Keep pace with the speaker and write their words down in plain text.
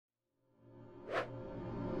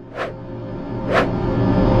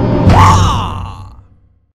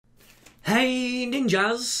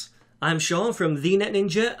Ninjas! I'm Sean from The Net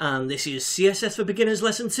Ninja, and this is CSS for Beginners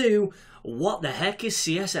Lesson 2. What the heck is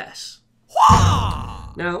CSS?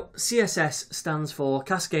 Now, CSS stands for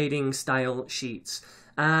Cascading Style Sheets,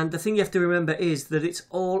 and the thing you have to remember is that it's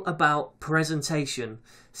all about presentation.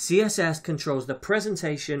 CSS controls the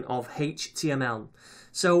presentation of HTML.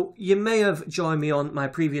 So you may have joined me on my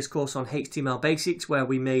previous course on HTML Basics, where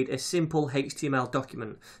we made a simple HTML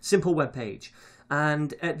document, simple web page.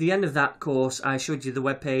 And at the end of that course, I showed you the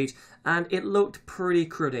web page, and it looked pretty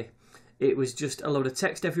cruddy. It was just a load of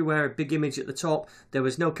text everywhere, a big image at the top. There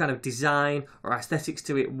was no kind of design or aesthetics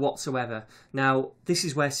to it whatsoever. Now, this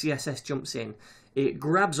is where CSS jumps in. It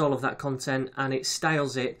grabs all of that content and it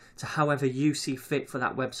styles it to however you see fit for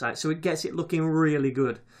that website. So it gets it looking really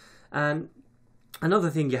good. And another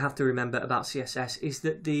thing you have to remember about CSS is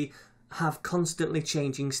that they have constantly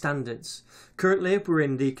changing standards. Currently, we're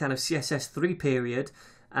in the kind of CSS 3 period,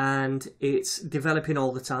 and it's developing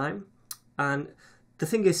all the time. And the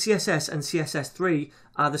thing is, CSS and CSS 3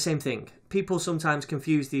 are the same thing. People sometimes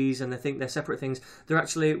confuse these and they think they're separate things. They're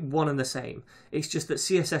actually one and the same. It's just that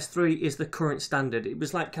CSS 3 is the current standard. It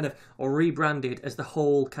was like kind of rebranded as the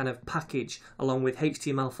whole kind of package along with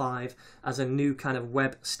HTML5 as a new kind of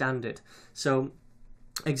web standard. So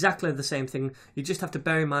exactly the same thing. You just have to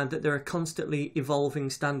bear in mind that there are constantly evolving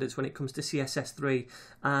standards when it comes to CSS 3,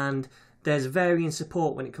 and there's varying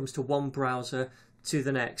support when it comes to one browser to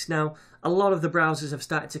the next. Now, a lot of the browsers have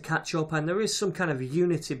started to catch up, and there is some kind of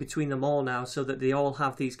unity between them all now, so that they all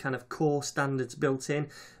have these kind of core standards built in,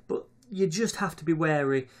 but you just have to be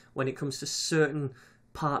wary when it comes to certain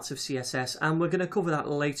parts of CSS, and we're going to cover that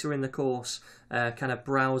later in the course, kind of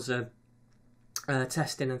browser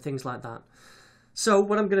testing and things like that. So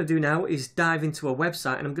what I'm going to do now is dive into a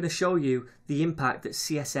website, and I'm going to show you the impact that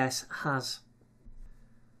CSS has.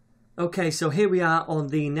 Okay, so here we are on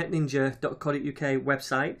the netninja.co.uk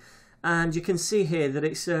website, and you can see here that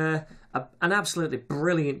it's an absolutely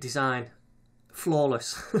brilliant design.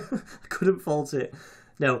 Flawless. I couldn't fault it.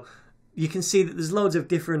 No, you can see that there's loads of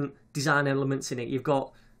different design elements in it. You've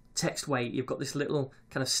got text weight, you've got this little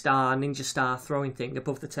kind of star, ninja star throwing thing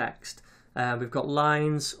above the text. We've got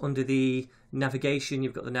lines under the navigation,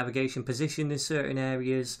 you've got the navigation position in certain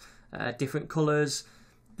areas, different colours.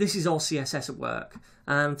 This is all CSS at work.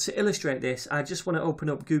 And to illustrate this, I just want to open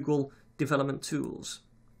up Google Development Tools.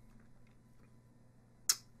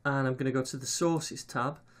 And I'm going to go to the Sources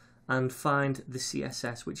tab and find the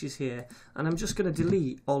CSS, which is here. And I'm just going to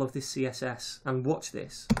delete all of this CSS and watch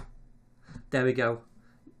this. There we go.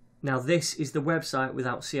 Now this is the website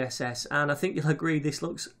without CSS, and I think you'll agree this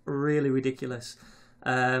looks really ridiculous.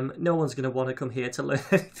 No one's going to want to come here to learn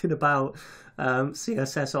anything about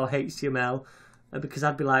CSS or HTML, because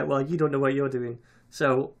I'd be like, well, you don't know what you're doing.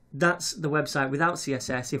 So that's the website without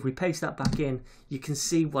CSS. If we paste that back in, you can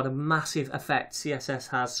see what a massive effect CSS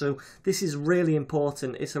has. So this is really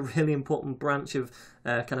important. It's a really important branch of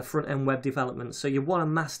kind of front-end web development. So you want to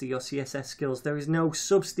master your CSS skills. There is no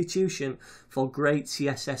substitution for great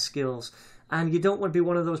CSS skills. And you don't want to be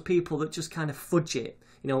one of those people that just kind of fudge it.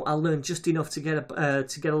 You know, I'll learn just enough to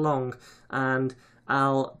get along, and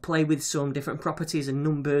I'll play with some different properties and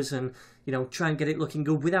numbers and, you know, try and get it looking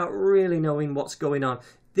good without really knowing what's going on.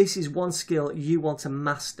 This is one skill you want to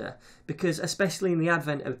master, because especially in the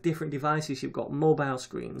advent of different devices, you've got mobile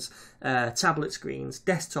screens, tablet screens,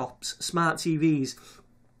 desktops, smart TVs.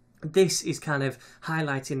 This is kind of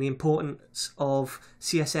highlighting the importance of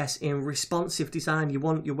CSS in responsive design. You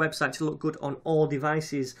want your website to look good on all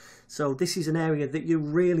devices. So this is an area that you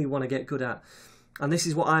really want to get good at. And this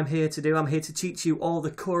is what I'm here to do. I'm here to teach you all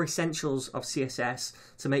the core essentials of CSS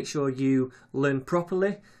to make sure you learn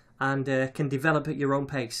properly and can develop at your own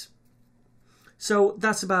pace. So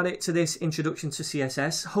that's about it to this introduction to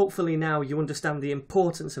CSS. Hopefully now you understand the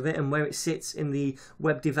importance of it and where it sits in the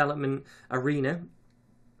web development arena.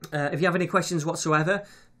 If you have any questions whatsoever,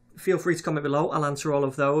 feel free to comment below. I'll answer all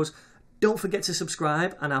of those. Don't forget to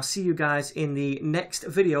subscribe, and I'll see you guys in the next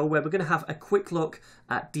video where we're going to have a quick look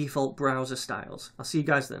at default browser styles. I'll see you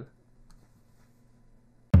guys then.